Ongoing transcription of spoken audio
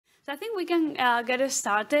I think we can get it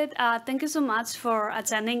started. Thank you so much for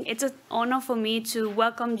attending. It's an honor for me to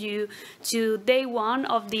welcome you to day one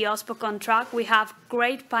of the OSPO track. We have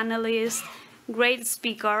great panelists, great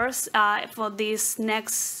speakers for this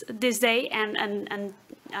day and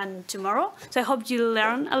tomorrow. So I hope you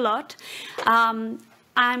learn a lot.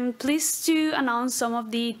 I'm pleased to announce some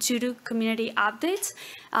of the TODO community updates.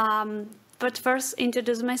 But first,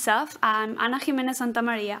 introduce myself. I'm Ana Jiménez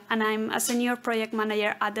Santamaria, and I'm a senior project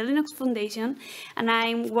manager at the Linux Foundation, and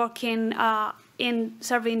I'm working in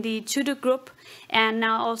serving the TODO group and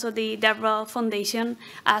now also the DevRel Foundation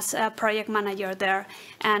as a project manager there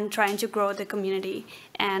and trying to grow the community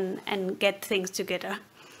and get things together.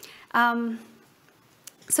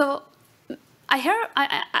 So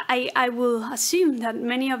I will assume that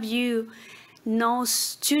many of you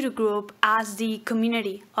knows TODO group as the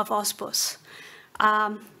community of OSPOs.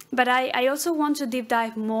 But I also want to deep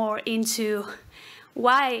dive more into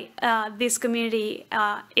why this community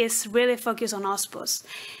is really focused on OSPOs.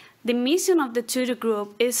 The mission of the TODO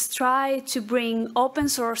group is try to bring open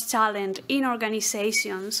source talent in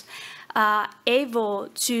organizations able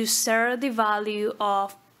to share the value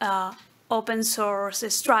of open source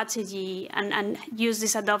strategy and use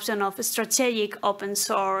this adoption of strategic open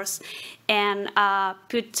source and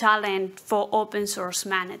put talent for open source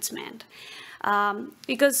management.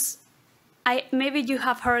 Because maybe you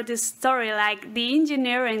have heard this story, like the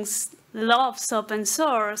engineering loves open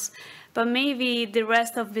source, but maybe the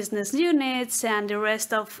rest of business units and the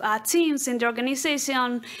rest of teams in the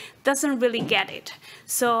organization doesn't really get it.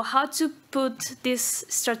 So how to put this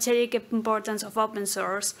strategic importance of open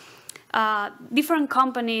source? Different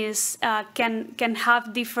companies can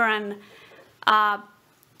have different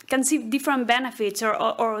can see different benefits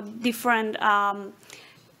or different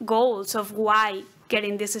goals of why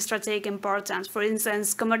getting this strategic importance. For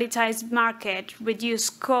instance, commoditized market, reduce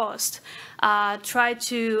cost, try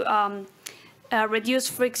to reduce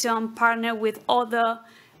friction, partner with other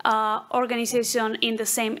organizations in the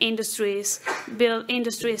same industries, build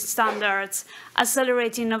industry standards,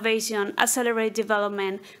 accelerate innovation, accelerate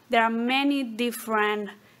development. There are many different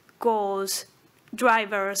goals,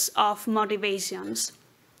 drivers of motivations,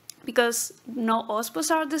 because no OSPOs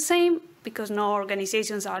are the same, because no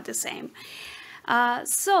organizations are the same.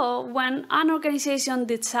 So when an organization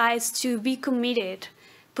decides to be committed,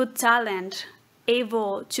 put talent,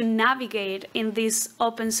 able to navigate in these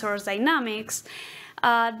open source dynamics,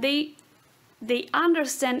 they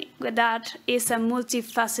understand that it's a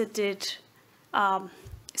multifaceted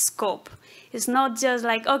scope. It's not just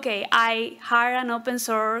like, okay, I hire an open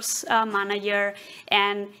source manager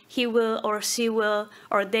and he will or she will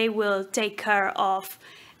or they will take care of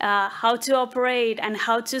how to operate and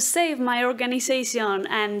how to save my organization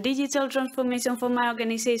and digital transformation for my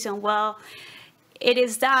organization. Well, it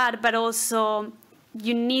is that, but also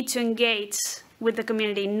you need to engage with the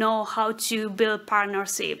community, know how to build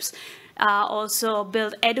partnerships, also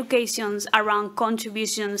build educations around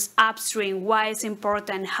contributions upstream, why it's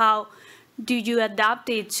important, how do you adapt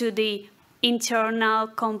it to the internal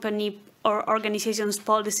company or organization's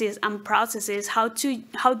policies and processes, how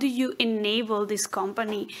do you enable this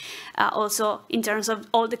company, also in terms of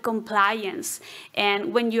all the compliance,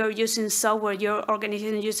 and when you're using software, your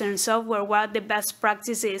organization using software, what are the best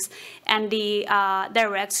practices and the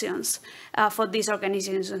directions for these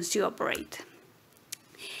organizations to operate.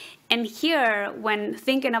 And here, when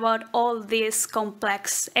thinking about all this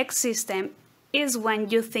complex ecosystem, is when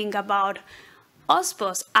you think about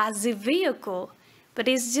OSPOs as the vehicle. But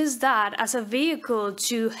it's just that, as a vehicle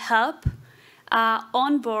to help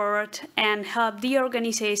onboard and help the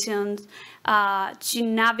organizations to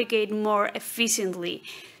navigate more efficiently,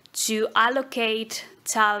 to allocate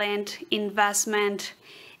talent, investment,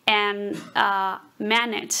 and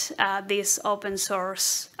manage these open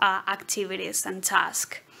source activities and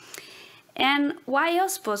tasks. And why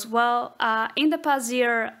OSPOs? Well, in the past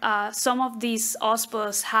year, some of these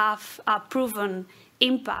OSPOs have proven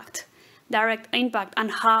direct impact on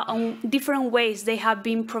how, on different ways they have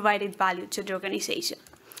been provided value to the organization.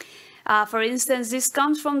 For instance, this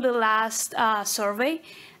comes from the last survey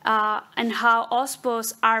and how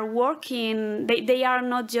OSPOs are working. They are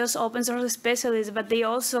not just open source specialists, but they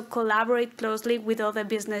also collaborate closely with other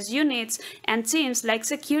business units and teams like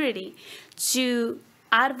security to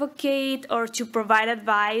advocate or to provide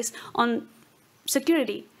advice on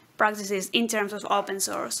security practices in terms of open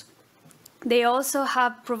source. They also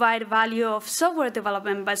have provided value of software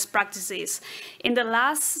development best practices. In the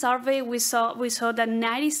last survey, we saw that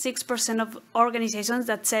 96% of organizations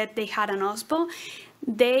that said they had an OSPO,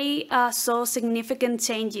 they saw significant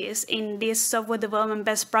changes in these software development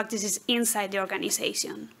best practices inside the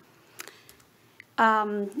organization.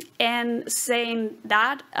 And saying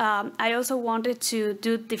that, I also wanted to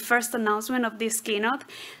do the first announcement of this keynote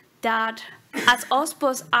that as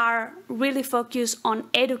OSPOs are really focused on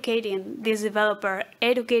educating this developer,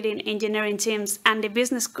 educating engineering teams and the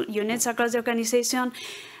business units across the organization,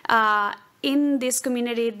 in this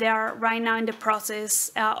community, they are right now in the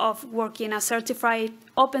process of working as certified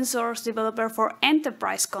open source developer for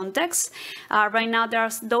enterprise context. Right now, there are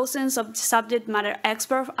dozens of subject matter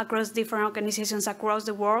experts across different organizations across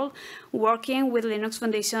the world working with Linux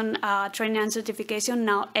Foundation training and certification,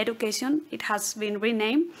 now education, it has been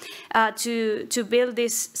renamed, to build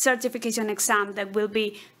this certification exam that will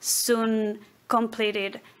be soon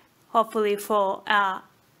completed, hopefully for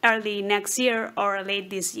early next year or late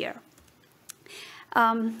this year.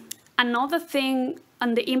 Another thing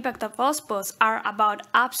on the impact of OSPOs are about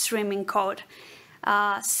upstreaming code,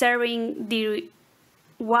 sharing the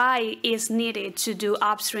why is needed to do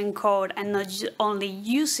upstream code and not only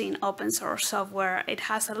using open source software. It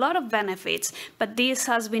has a lot of benefits, but this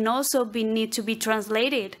has been also need to be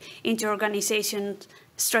translated into organization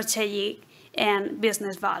strategy and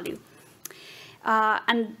business value.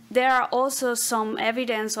 And there are also some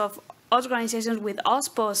evidence of organizations with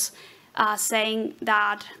OSPOs saying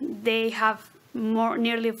that they have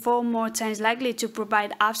nearly 4 more times likely to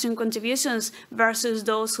provide upstream contributions versus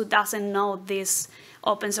those who doesn't know this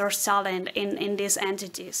open source talent in these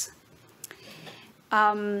entities.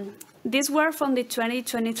 These were from the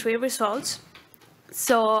 2023 results.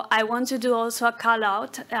 So I want to do also a call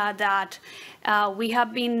out that we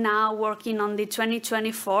have been now working on the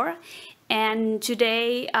 2024. And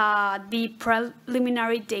today, the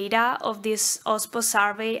preliminary data of this OSPO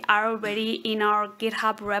survey are already in our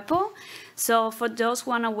GitHub repo. So for those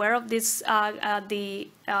who are aware of this, the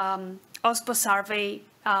OSPO survey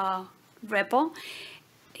repo,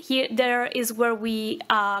 there is where we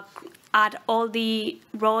add all the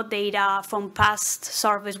raw data from past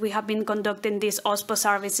surveys. We have been conducting this OSPO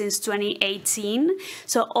survey since 2018.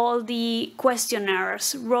 So all the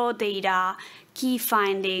questionnaires, raw data, key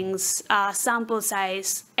findings, sample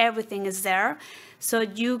size, everything is there. So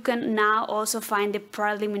you can now also find the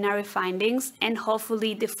preliminary findings, and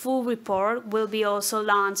hopefully the full report will be also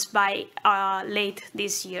launched by late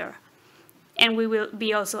this year. And we will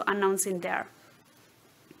be also announcing there.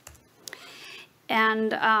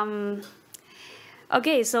 And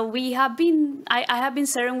okay, so we have been, I have been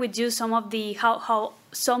sharing with you some of the, how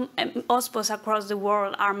some OSPOs across the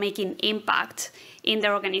world are making impact in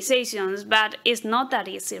their organizations, but it's not that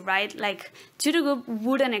easy, right? Like, TODO Group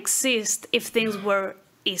wouldn't exist if things were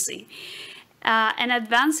easy. And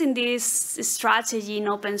advancing this strategy in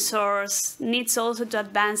open source needs also to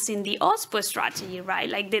advance in the OSPO strategy, right?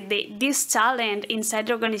 Like this talent inside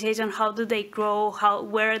the organization, how do they grow?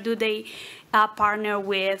 Where do they partner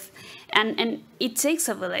with? And it takes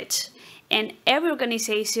a village. And every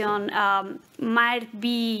organization might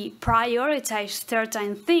be prioritize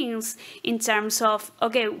certain things in terms of,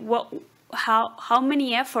 okay, how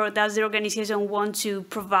many effort does the organization want to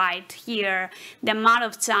provide here, the amount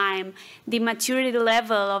of time, the maturity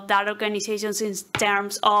level of that organization in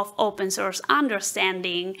terms of open source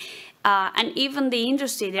understanding, and even the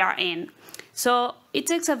industry they are in. So it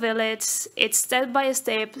takes a village, it's step by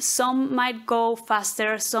step. Some might go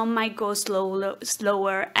faster, some might go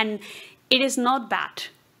slower, and it is not bad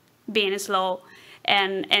being slow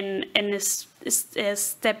and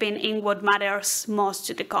stepping in what matters most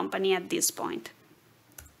to the company at this point.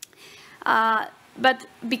 But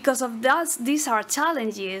because of that, these are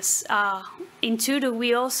challenges. In TODO,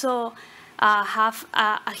 we also have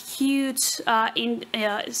a huge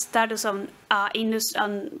status on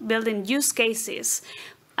building use cases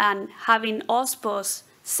and having OSPOs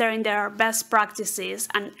sharing their best practices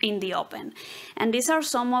and in the open. And these are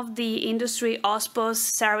some of the industry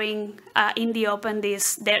OSPOs sharing in the open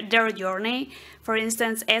their journey. For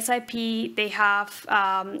instance, SIP, they have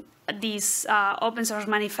this open source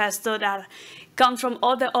manifesto that comes from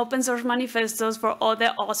all the open source manifestos for all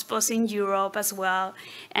the OSPOs in Europe as well.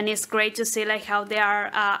 And it's great to see like how they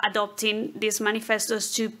are adopting these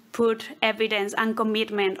manifestos to put evidence and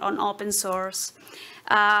commitment on open source.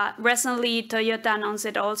 Recently, Toyota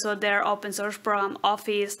announced also their open source program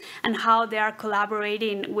office and how they are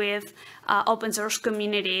collaborating with open source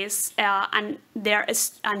communities and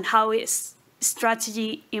how it's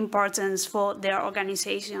strategy importance for their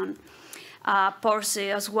organization.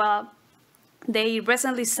 Porsche as well. They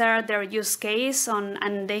recently shared their use case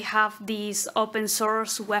and they have these open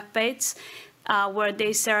source webpages where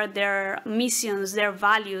they share their missions, their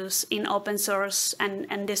values in open source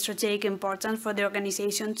and the strategic importance for the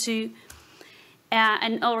organization too.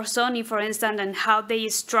 or Sony, for instance, and how they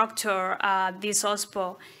structure this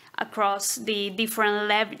OSPO across the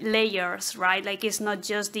different layers, right? Like it's not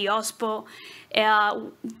just the OSPO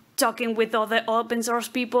talking with other open source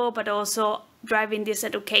people, but also driving this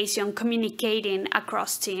education, communicating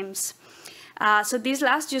across teams. So these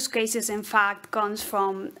last use cases, in fact, comes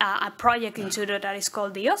from a project in TODO that is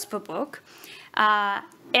called the OSPO book.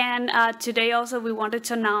 And today also we wanted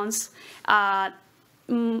to announce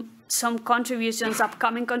some contributions,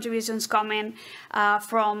 upcoming contributions coming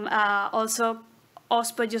from also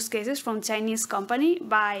OSPO use cases from Chinese company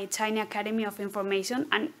by China Academy of Information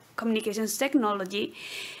and Communications Technology.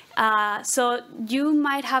 So you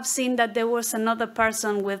might have seen that there was another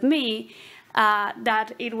person with me,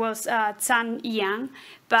 that it was Zhang Yiyang,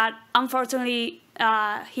 but unfortunately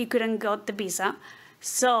he couldn't get the visa.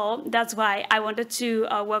 So that's why I wanted to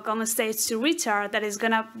welcome on stage to Richard, that is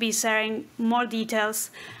going to be sharing more details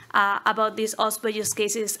about these OSPO use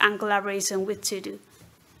cases and collaboration with TODO.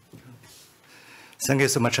 Thank you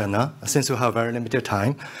so much, Anna. Since we have very limited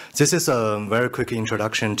time, this is a very quick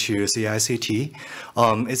introduction to CAICT.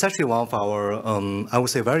 It's actually one of our, I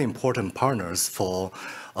would say, very important partners for,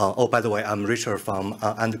 oh, by the way, I'm Richard from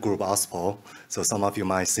Ant Group OSPO. So some of you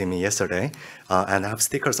might see me yesterday, and I have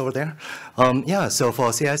stickers over there. Yeah, so for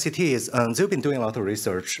CAICT, they've been doing a lot of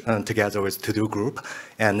research together with TODO Group,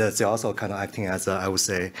 and they're also kind of acting as, I would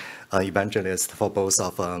say, evangelist for both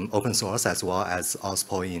of open source as well as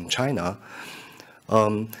OSPO in China.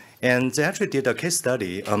 And they actually did a case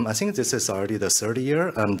study. I think this is already the third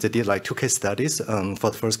year. They did like 2 case studies.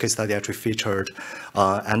 For the first case study, actually featured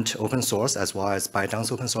Ant open source as well as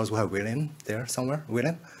ByteDance open source. We have William there somewhere.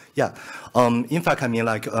 William? Yeah. In fact, I mean,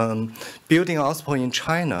 like building OSPO in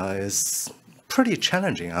China is pretty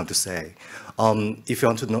challenging, I have to say. If you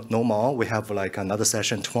want to know more, we have like another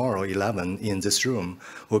session tomorrow, 11, in this room.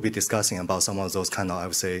 We'll be discussing about some of those kind of, I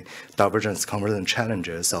would say, divergence, convergence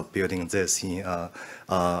challenges of building this in,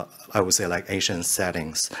 I would say, like Asian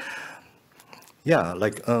settings. Yeah,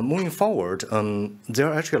 like moving forward, there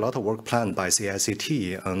are actually a lot of work planned by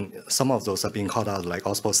CAICT. Some of those are being called out like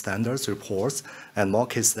OSPO standards, reports, and more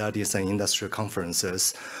case studies and industry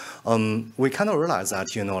conferences. We kind of realize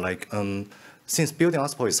that, you know, like, since building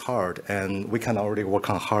OSPO is hard, and we can already work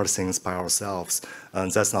on hard things by ourselves, and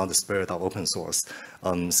that's not the spirit of open source.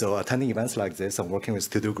 So attending events like this and working with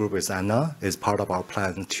TODO Group with Anna is part of our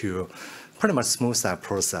plan to pretty much smooth that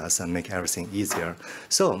process and make everything easier.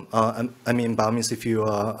 So, I mean, by all means, if you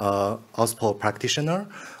are an OSPO practitioner,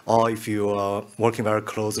 or if you are working very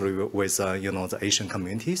closely with, you know, the Asian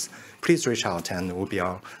communities, please reach out and we'll be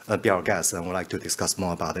our guest, and we'd like to discuss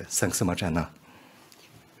more about it. Thanks so much, Anna.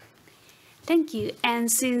 Thank you.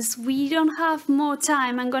 And since we don't have more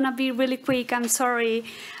time, I'm going to be really quick. I'm sorry.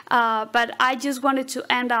 But I just wanted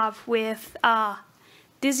to end up with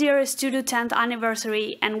this year is TODO 10th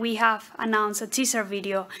anniversary, and we have announced a teaser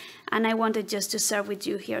video. And I wanted just to share with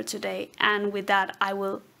you here today. And with that, I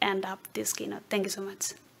will end up this keynote. Thank you so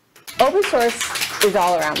much. Open source is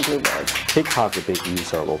all around Blueboard. CAICT is a big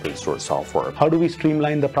user of open source software. How do we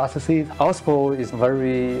streamline the processes? OSPO is a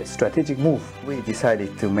very strategic move. We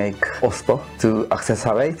decided to make OSPO to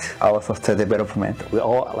accelerate our software development. We're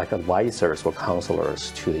all like advisors or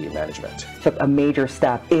counselors to the management. Took a major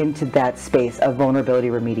step into that space of vulnerability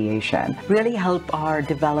remediation. Really help our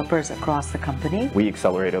developers across the company. We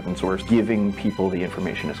accelerate open source, giving people the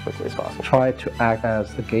information as quickly as possible. Try to act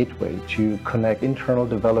as a gateway to connect internal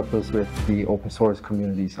developers with the open source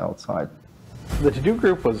communities outside. The TODO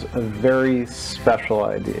Group was a very special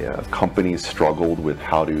idea. Companies struggled with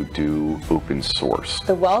how to do open source.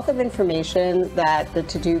 The wealth of information that the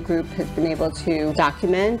TODO Group has been able to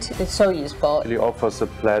document is so useful. It offers a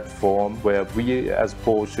platform where we as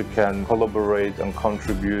Porsche can collaborate and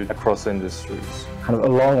contribute across industries. Kind of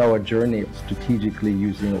along our journey, strategically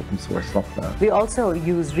using open source software. We also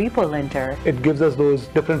use repo linter. It gives us those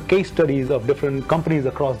different case studies of different companies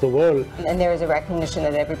across the world. And there is a recognition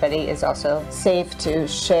that everybody is also safe to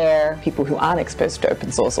share. People who aren't exposed to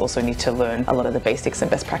open source also need to learn a lot of the basics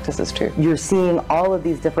and best practices too. You're seeing all of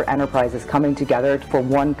these different enterprises coming together for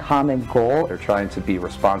one common goal. They're trying to be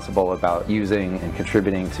responsible about using and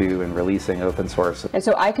contributing to and releasing open source. And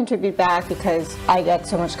so I contribute back because I get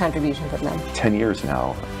so much contribution from them. 10 years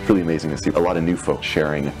now. It's really amazing to see a lot of new folks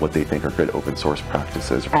sharing what they think are good open source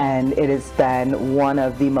practices. And it has been one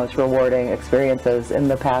of the most rewarding experiences in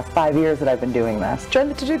the past 5 years that I've been doing this. Join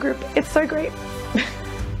the TODO Group. It's so great.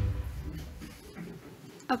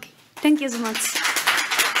 Okay. Thank you so much.